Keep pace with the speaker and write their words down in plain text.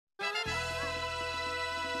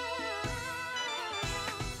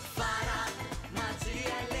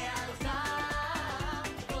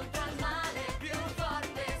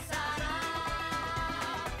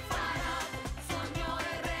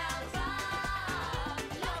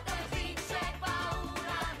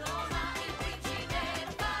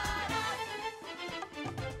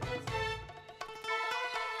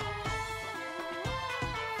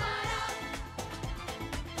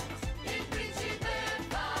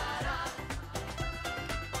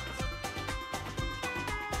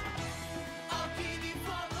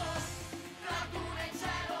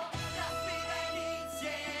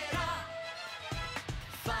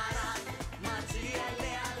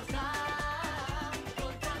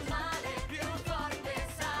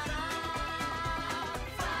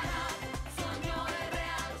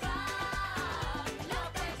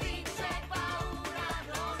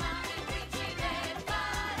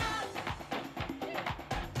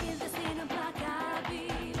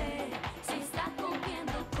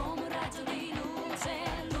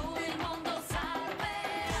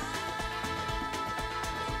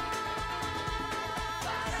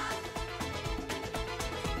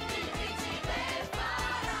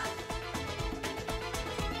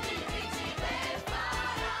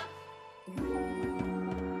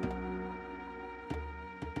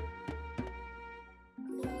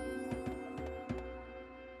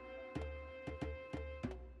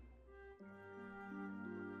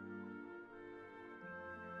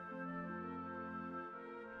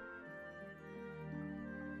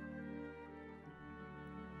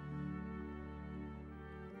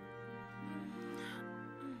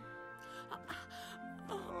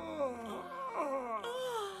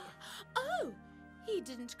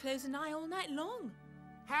didn't close an eye all night long.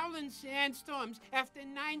 Howling sandstorms. After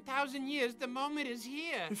 9,000 years, the moment is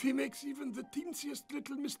here. If he makes even the teensiest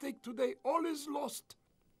little mistake today, all is lost.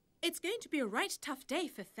 It's going to be a right tough day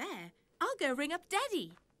for fair. I'll go ring up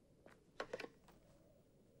Daddy.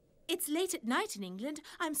 It's late at night in England.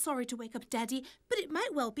 I'm sorry to wake up Daddy, but it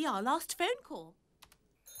might well be our last phone call.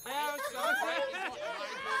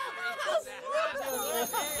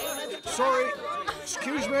 Sorry,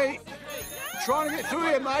 excuse me. Trying to get through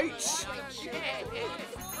here, mates.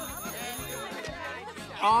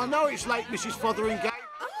 I know it's late, Mrs. Fotheringay.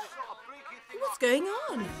 What's going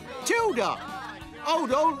on? Tilda!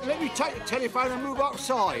 Hold on, let me take the telephone and move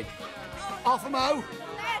outside. Half a mo.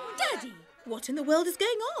 Daddy! What in the world is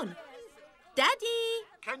going on? Daddy!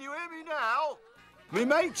 Can you hear me now? Me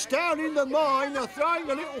mates down in the mine are throwing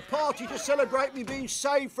a little party to celebrate me being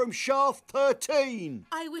saved from shaft 13.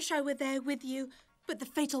 I wish I were there with you, but the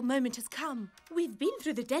fatal moment has come. We've been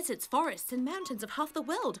through the deserts, forests and mountains of half the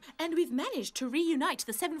world, and we've managed to reunite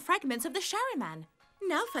the 7 fragments of the Shariman.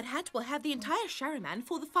 Now Farhat will have the entire Shariman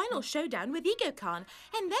for the final showdown with Egokhan.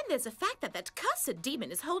 And then there's the fact that that cursed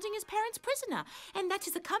demon is holding his parents prisoner, and that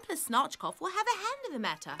his accomplice Snarchkoff will have a hand in the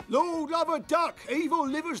matter. Lord love a duck, evil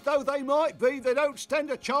livers though they might be, they don't stand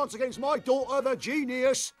a chance against my daughter, the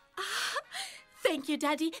genius. Thank you,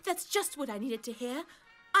 Daddy. That's just what I needed to hear.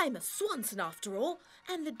 I'm a Swanson after all,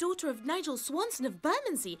 and the daughter of Nigel Swanson of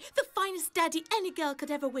Bermondsey, the finest daddy any girl could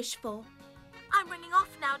ever wish for. I'm running off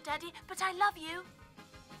now, Daddy, but I love you.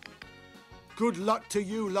 Good luck to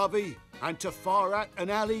you, lovey, and to Farhat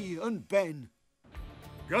and Ali and Ben.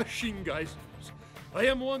 Gushing, guys. I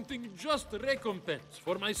am wanting just recompense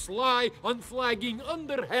for my sly, unflagging,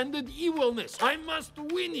 underhanded evilness. I must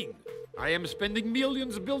winning. I am spending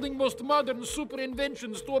millions building most modern super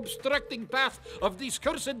inventions to obstructing path of this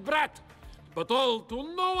cursed brat, but all to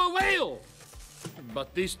no avail.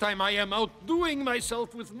 But this time I am outdoing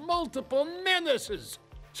myself with multiple menaces.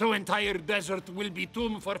 So entire desert will be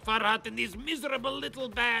tomb for Farhat and his miserable little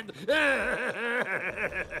band.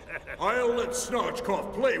 I'll let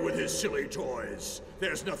Snarchkoff play with his silly toys.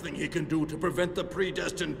 There's nothing he can do to prevent the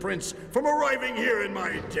predestined prince from arriving here in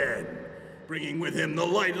my den, bringing with him the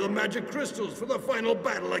light of the magic crystals for the final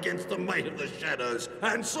battle against the might of the shadows.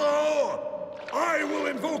 And so, I will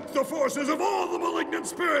invoke the forces of all the malignant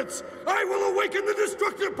spirits. I will awaken the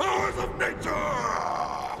destructive powers of nature.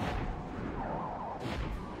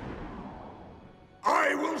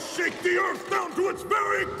 I will shake the earth down to its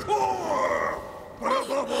very core! But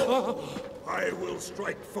above all, I will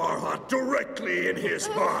strike Farhat directly in his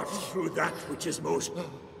heart through that which is most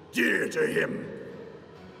dear to him.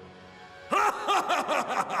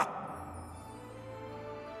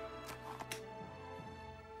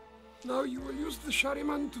 Now you will use the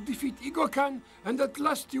Shariman to defeat Egokhan, and at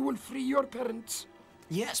last you will free your parents.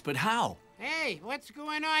 Yes, but how? Hey, what's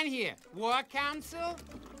going on here? War Council?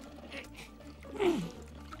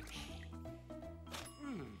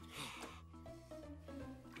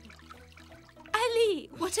 Ali,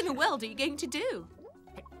 what in the world are you going to do?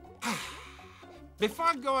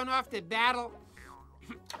 Before going off to battle,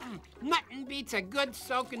 nothing beats a good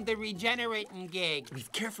soak in the regenerating gag.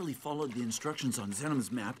 We've carefully followed the instructions on Zenom's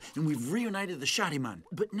map, and we've reunited the Shariman.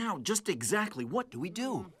 But now, just exactly what do we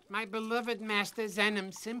do? My beloved master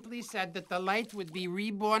Zenom simply said that the light would be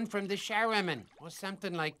reborn from the Shariman, or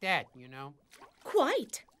something like that, you know.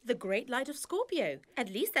 Quite. The great light of Scorpio. At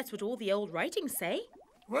least that's what all the old writings say.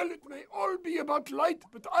 Well, it may all be about light,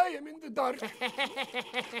 but I am in the dark.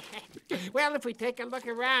 Well, if we take a look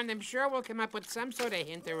around, I'm sure we'll come up with some sort of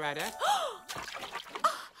hint or other.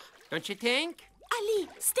 Don't you think? Ali,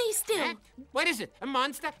 stay still. What is it? A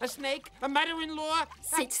monster? A snake? A mother-in-law?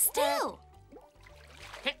 Sit still.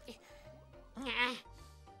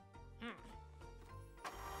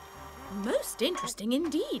 Most interesting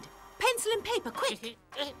indeed. Pencil and paper, quick.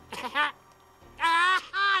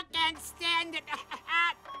 I can't stand it.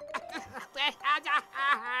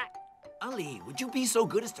 Ali, would you be so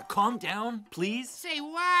good as to calm down, please? Say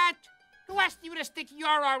what? Who asked you to stick your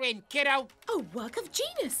R in, kiddo? A work of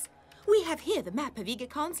genius. We have here the map of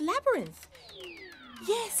Egokhan's labyrinth.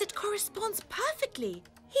 Yes, it corresponds perfectly.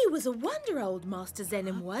 He was a wonder, old Master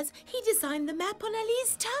Zenom was. He designed the map on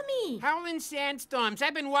Ali's tummy. Howling sandstorms.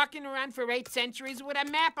 I've been walking around for 8 centuries with a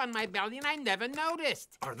map on my belly and I never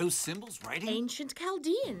noticed. Are those symbols writing? Ancient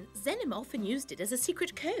Chaldean. Zenom often used it as a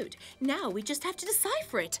secret code. Now we just have to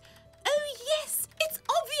decipher it. Oh, yes! It's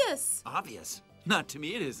obvious! Obvious? Not to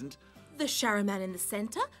me, it isn't. The Shariman in the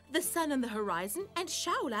center, the sun on the horizon, and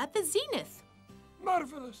Shaula at the zenith.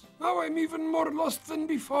 Marvelous. Now I'm even more lost than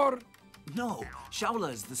before. No,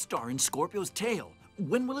 Shaula is the star in Scorpio's tail.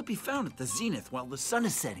 when will it be found at the zenith while the sun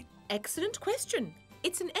is setting? Excellent question.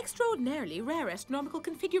 It's an extraordinarily rare astronomical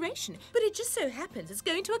configuration, but it just so happens it's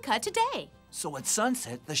going to occur today. So at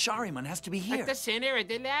sunset, the Shariman has to be here. At the center of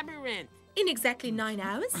the labyrinth. In exactly 9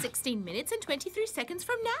 hours, 16 minutes, and 23 seconds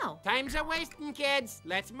from now. Time's a-wasting, kids.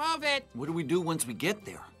 Let's move it. What do we do once we get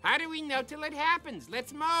there? How do we know till it happens?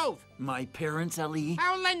 Let's move. My parents, Ali?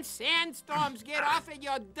 Howling sandstorms, get off of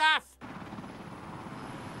your duff.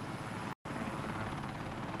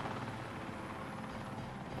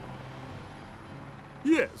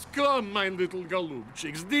 Yes, come, my little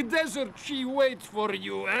galubchiks. The desert, she waits for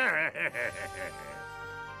you.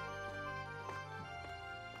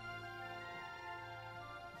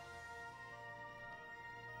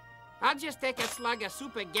 I'll just take a slug of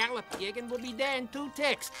super gallop gig and we'll be there in 2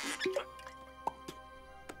 ticks.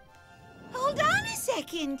 Hold on a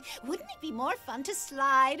second. Wouldn't it be more fun to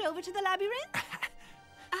slide over to the labyrinth?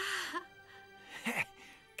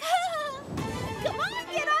 Come on,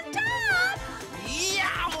 get on top!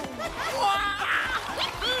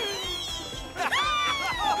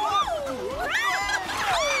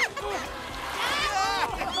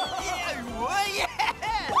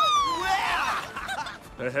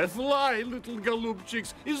 Fly, little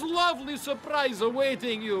galubchiks. Is lovely surprise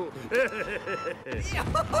awaiting you.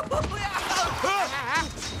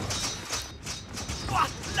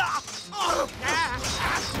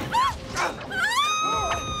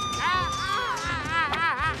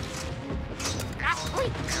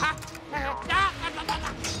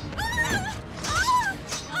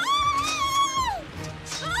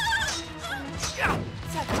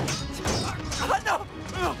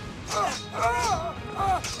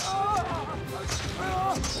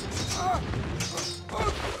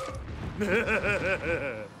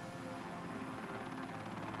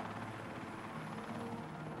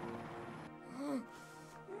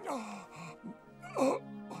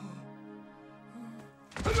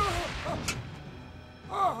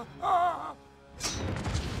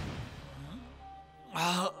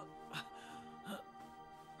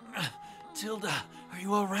 Tilda, are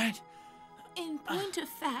you all right? In point of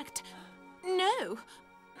fact, no.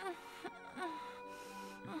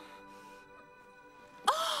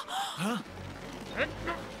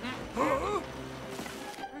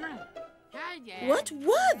 What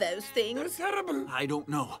were those things? They're terrible. I don't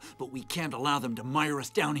know, but we can't allow them to mire us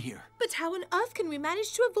down here. But how on earth can we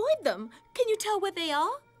manage to avoid them? Can you tell where they are?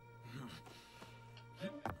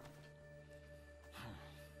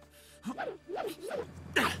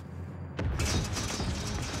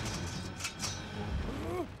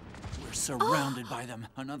 We're surrounded by them.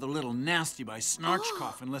 Another little nasty by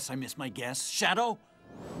Snarchkoff, unless I miss my guess. Shadow?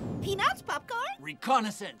 Peanuts, popcorn?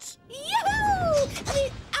 Reconnaissance. Yoo-hoo!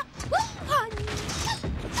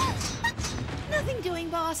 Nothing doing,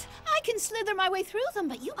 boss. I can slither my way through them,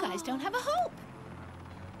 but you guys don't have a hope.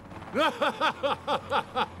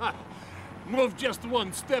 Move just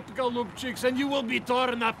one step, galubchiks, and you will be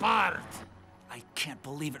torn apart. I can't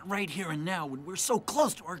believe it right here and now when we're so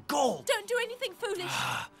close to our goal. Don't do anything foolish.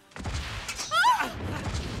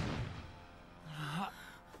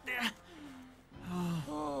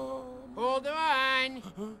 Hold on.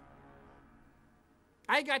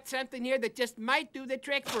 I got something here that just might do the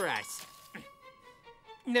trick for us.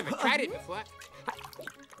 Never tried it before.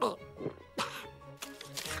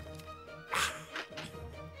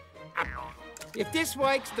 If this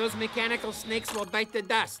works, those mechanical snakes will bite the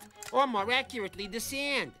dust, or more accurately, the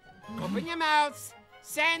sand. Open your mouths.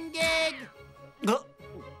 Sand gig.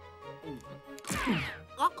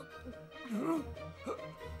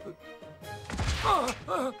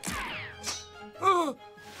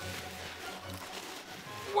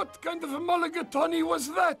 What kind of a mulligatawny was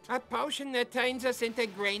that? A potion that turns us into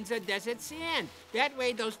grains of desert sand. That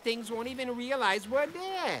way those things won't even realize we're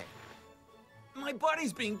there. My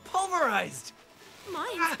body's being pulverized.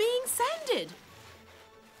 Mine's being sanded.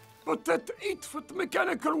 But that 8-foot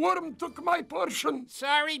mechanical worm took my portion.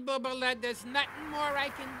 Sorry, Boobala, there's nothing more I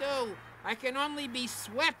can do. I can only be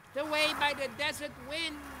swept away by the desert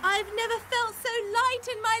wind. I've never felt so light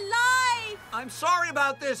in my life. I'm sorry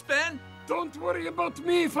about this, Ben. Don't worry about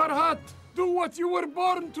me, Farhat. Do what you were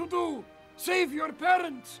born to do. Save your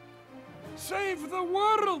parents. Save the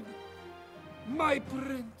world, my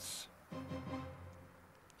prince.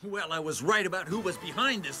 Well, I was right about who was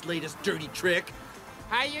behind this latest dirty trick.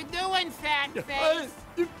 How you doing, fat face?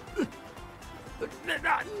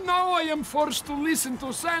 Now I am forced to listen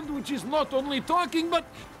to sand, which is not only talking, but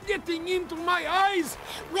getting into my eyes.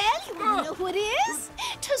 Well, you know who it is?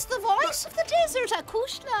 'Tis the voice of the desert,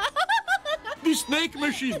 Akushla. The snake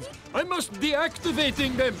machines! I must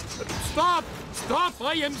deactivating them! Stop! Stop,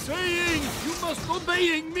 I am saying! You must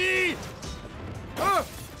obeying me!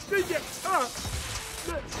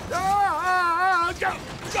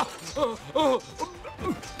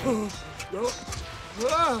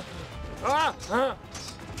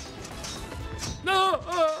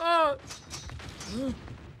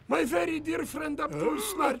 My very dear friend Abdul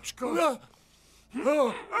Snarchkov.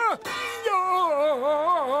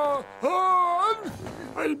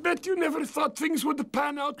 I'll bet you never thought things would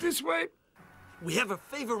pan out this way. We have a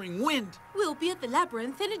favoring wind. We'll be at the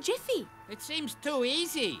labyrinth in a jiffy. It seems too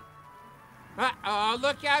easy. Uh-oh,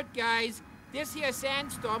 look out, guys. This here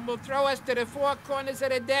sandstorm will throw us to the four corners of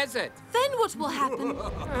the desert. Then what will happen?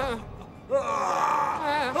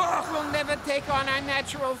 We'll never take on our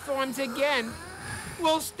natural forms again.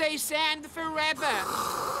 We'll stay sand forever.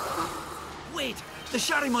 Wait, the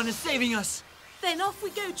Shariman is saving us. Then off we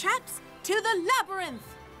go, chaps, to the labyrinth.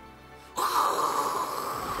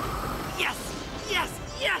 Yes, yes,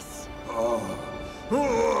 yes!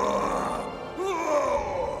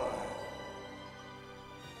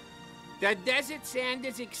 The desert sand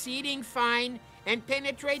is exceeding fine and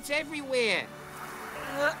penetrates everywhere.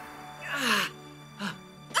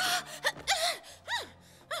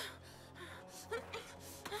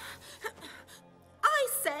 I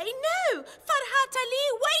say no! Farhat Ali,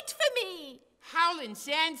 wait for me! Howling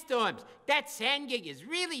sandstorms. That sand gig is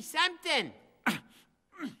really something.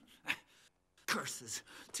 Curses.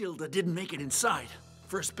 Tilda didn't make it inside.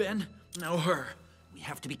 First Ben, now her. We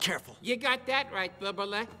have to be careful. You got that right,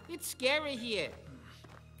 Bubbler. It's scary here.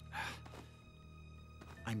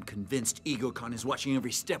 I'm convinced Egokhan is watching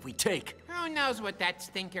every step we take. Who knows what that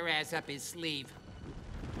stinker has up his sleeve?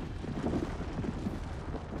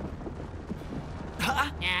 Huh?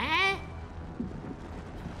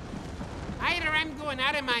 Either I'm going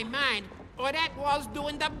out of my mind, or that wall's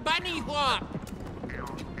doing the bunny hop.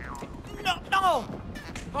 No, no!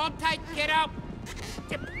 Hold tight, kiddo.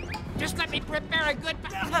 Just let me prepare a good...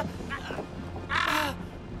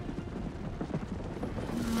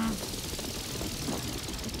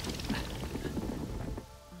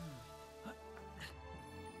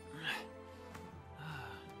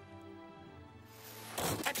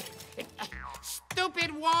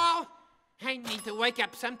 Stupid wall! I need to wake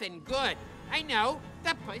up something good. I know,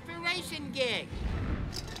 the perforation gig.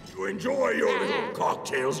 You enjoy your little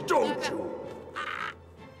cocktails, don't you?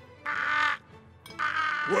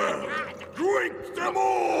 Well, drink them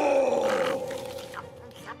all!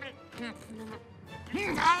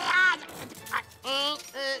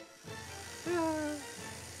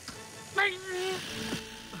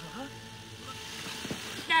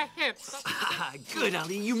 Good,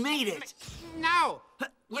 Ali, you made it. No.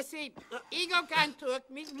 You see, Egokhan took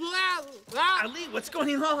me... Ali, what's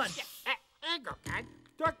going on? Egokhan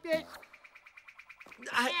took it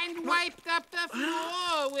and wiped up the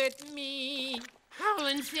floor with me.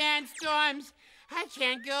 Howling sandstorms. I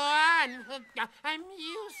can't go on. I'm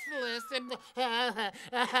useless.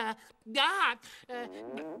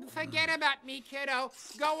 Forget about me, kiddo.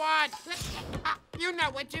 Go on. You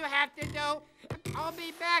know what you have to do. I'll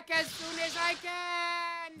be back as soon as I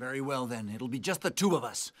can. Very well, then. It'll be just the two of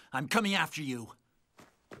us. I'm coming after you.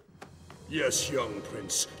 Yes, young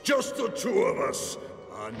prince. Just the two of us.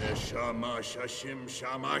 Aneshama Shashim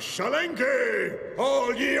Shama Shalenke!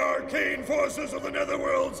 All ye arcane forces of the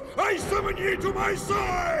netherworlds, I summon ye to my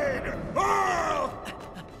side! Ah!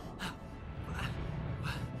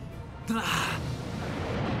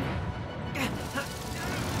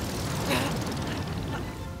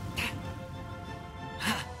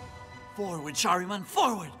 Forward, Shariman,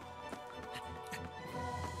 forward!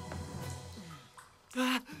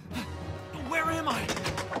 Where am I?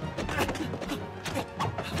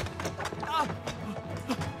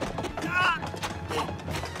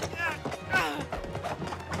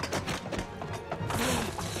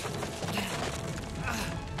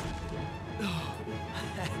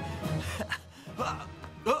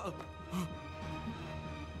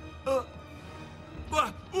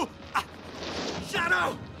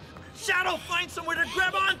 Shadow! Shadow, find somewhere to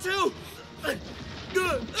grab onto!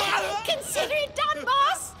 Consider it done,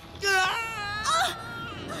 boss!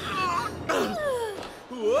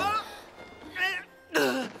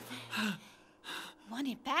 Want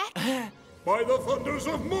it back? By the thunders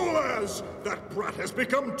of Molaz, that brat has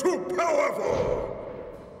become too powerful!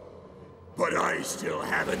 But I still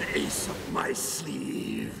have an ace up my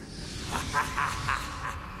sleeve.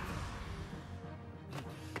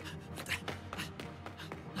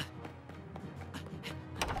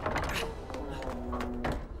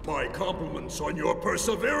 My compliments on your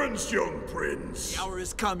perseverance, young prince. The hour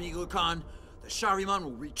has come, Egokhan. Shariman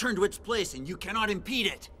will return to its place and you cannot impede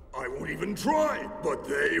it. I won't even try, but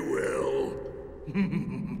they will.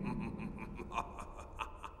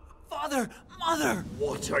 Father! Mother!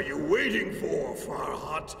 What are you waiting for,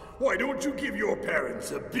 Farhat? Why don't you give your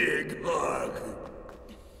parents a big hug?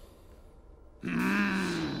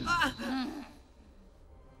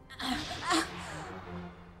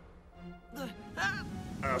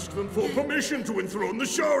 Ask them for permission to enthrone the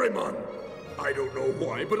Shariman. I don't know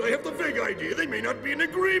why, but I have the vague idea they may not be in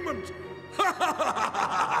agreement.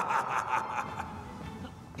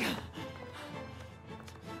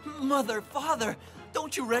 Mother, father,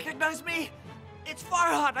 don't you recognize me? It's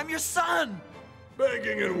Farhat, I'm your son!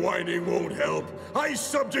 Begging and whining won't help. I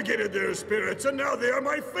subjugated their spirits, and now they are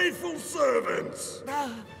my faithful servants.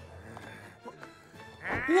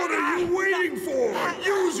 What are you waiting for?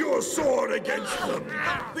 Use your sword against them.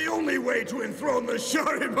 The only way to enthrone the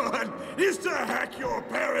Shariman is to hack your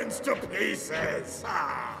parents to pieces.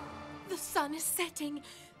 The sun is setting.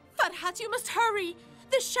 Farhat, you must hurry.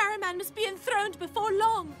 The Shariman must be enthroned before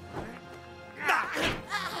long.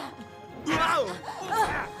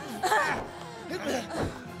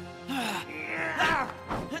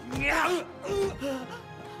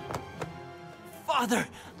 Father,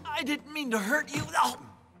 I didn't mean to hurt you. Oh.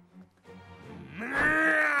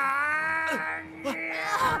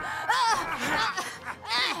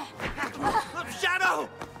 Shadow!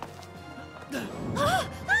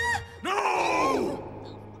 No!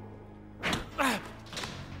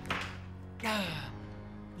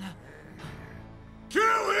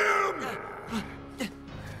 Kill him!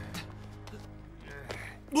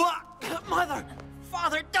 Mother!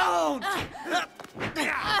 Father, don't!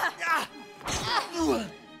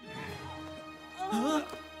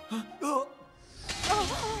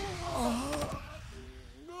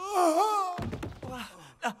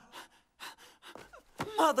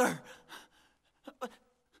 Mother!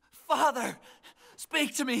 Father!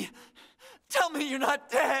 Speak to me! Tell me you're not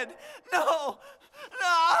dead! No!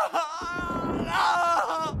 No!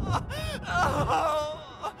 No! No!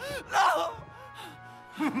 No!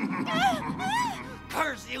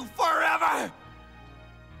 Curse you forever!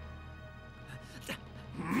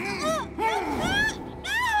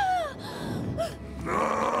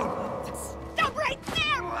 Stop right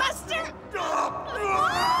there, Buster!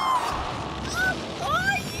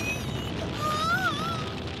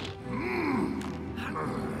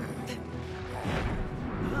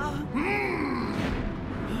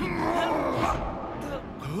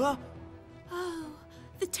 Oh,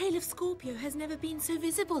 the tail of Scorpio has never been so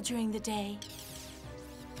visible during the day.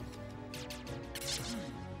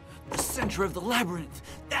 The center of the labyrinth.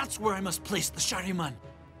 That's where I must place the Shariman.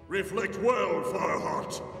 Reflect well,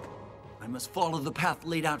 Farhat. I must follow the path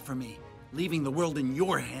laid out for me. Leaving the world in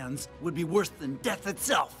your hands would be worse than death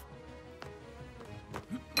itself.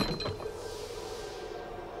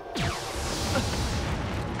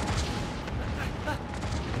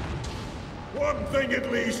 One thing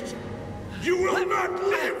at least, you will not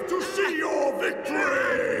live to see your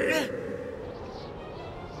victory!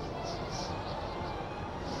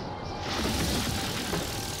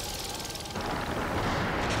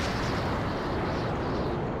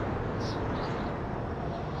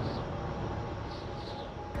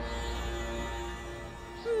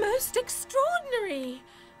 Most extraordinary!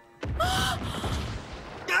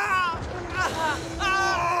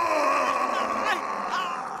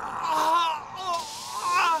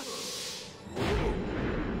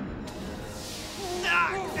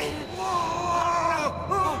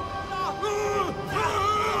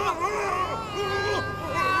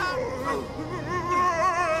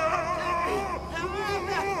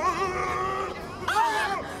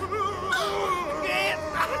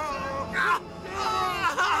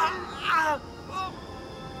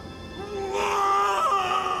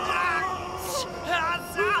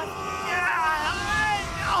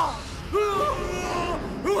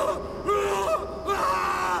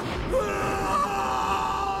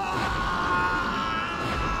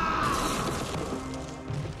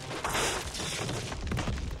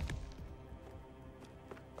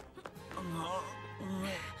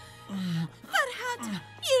 Farhat,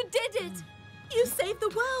 you did it! You saved the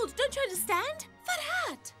world, don't you understand?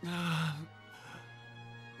 Farhat!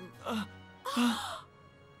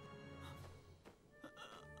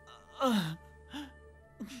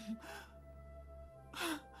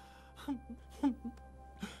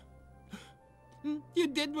 You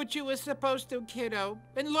did what you were supposed to, kiddo,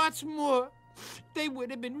 and lots more. They would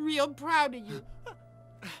have been real proud of you.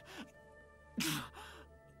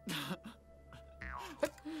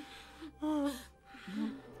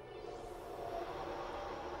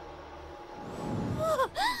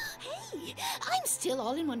 Hey! I'm still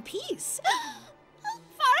all in one piece.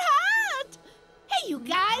 Farhat! Hey, you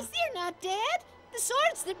guys, they're not dead. The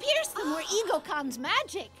swords that pierced them were Egokhan's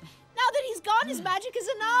magic. Now that he's gone, his magic is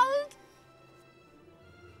annulled.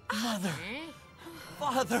 Mother!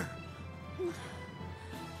 Father!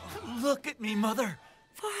 Look at me, Mother!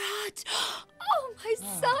 Farhat! Oh, my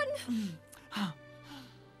son!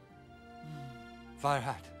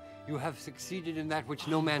 Farhat, you have succeeded in that which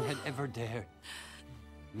no man had ever dared.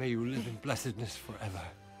 May you live in blessedness forever.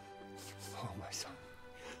 Oh, my son.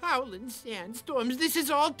 Howling sandstorms, this is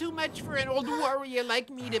all too much for an old warrior like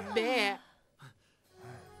me to bear.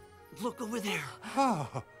 Look over there.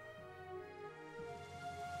 Oh.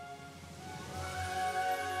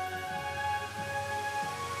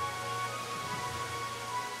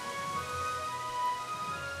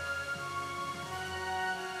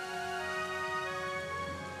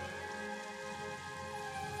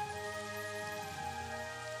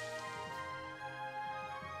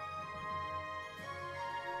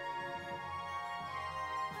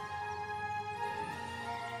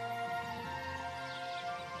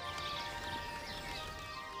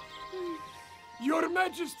 Your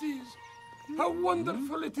Majesties, how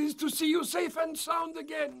wonderful it is to see you safe and sound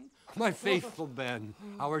again. My faithful Ben,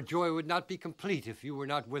 our joy would not be complete if you were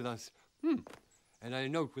not with us. And I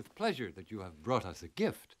note with pleasure that you have brought us a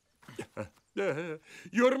gift.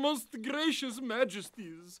 Your most gracious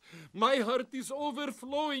Majesties, my heart is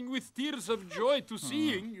overflowing with tears of joy to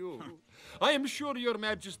seeing you. I am sure your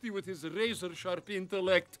Majesty, with his razor-sharp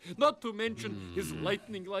intellect, not to mention his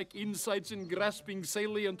lightning-like insights in grasping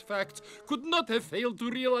salient facts, could not have failed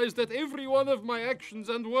to realize that every one of my actions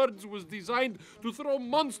and words was designed to throw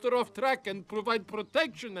Monster off track and provide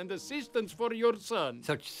protection and assistance for your son.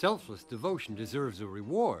 Such selfless devotion deserves a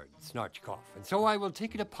reward, Snarchkoff, and so I will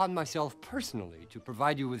take it upon myself personally to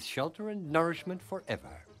provide you with shelter and nourishment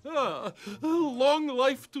forever. Long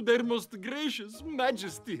life to their most gracious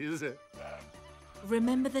Majesties.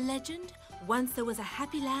 Remember the legend? Once there was a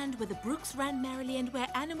happy land where the brooks ran merrily and where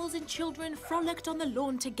animals and children frolicked on the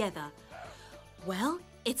lawn together. Well,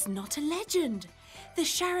 it's not a legend. The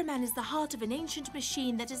Shariman is the heart of an ancient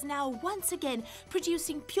machine that is now once again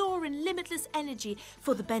producing pure and limitless energy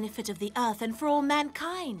for the benefit of the earth and for all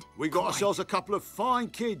mankind. We got ourselves a couple of fine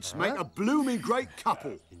kids. Make a blooming great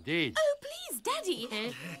couple. Indeed. Oh, please,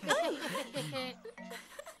 Daddy.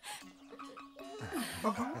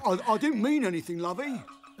 I didn't mean anything, lovey.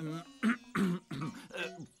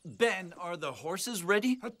 Ben, are the horses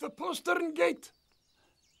ready? At the postern gate.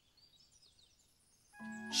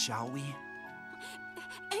 Shall we?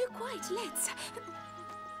 Oh, quite, let's.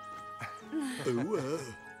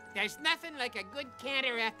 There's nothing like a good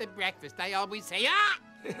canter after breakfast. I always say, ah!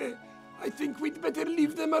 I think we'd better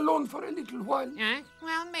leave them alone for a little while.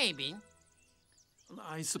 Well, maybe.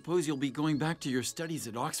 I suppose you'll be going back to your studies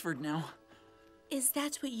at Oxford now? Is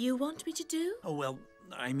that what you want me to do? Oh, well,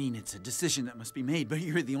 I mean, it's a decision that must be made, but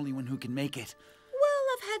you're the only one who can make it. Well,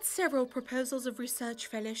 I've had several proposals of research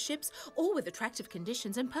fellowships, all with attractive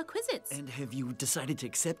conditions and perquisites. And have you decided to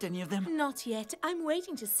accept any of them? Not yet. I'm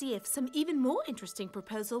waiting to see if some even more interesting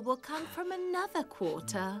proposal will come from another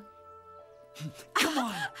quarter. Come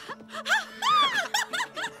on!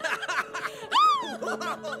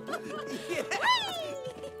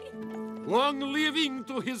 Long living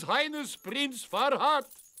to His Highness Prince Farhat.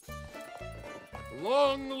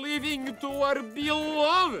 Long living to our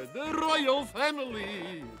beloved royal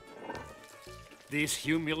family. This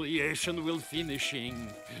humiliation will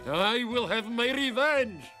finishing. I will have my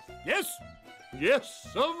revenge. Yes,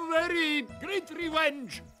 a very great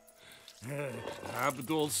revenge.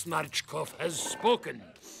 Abdul Snarchkoff has spoken.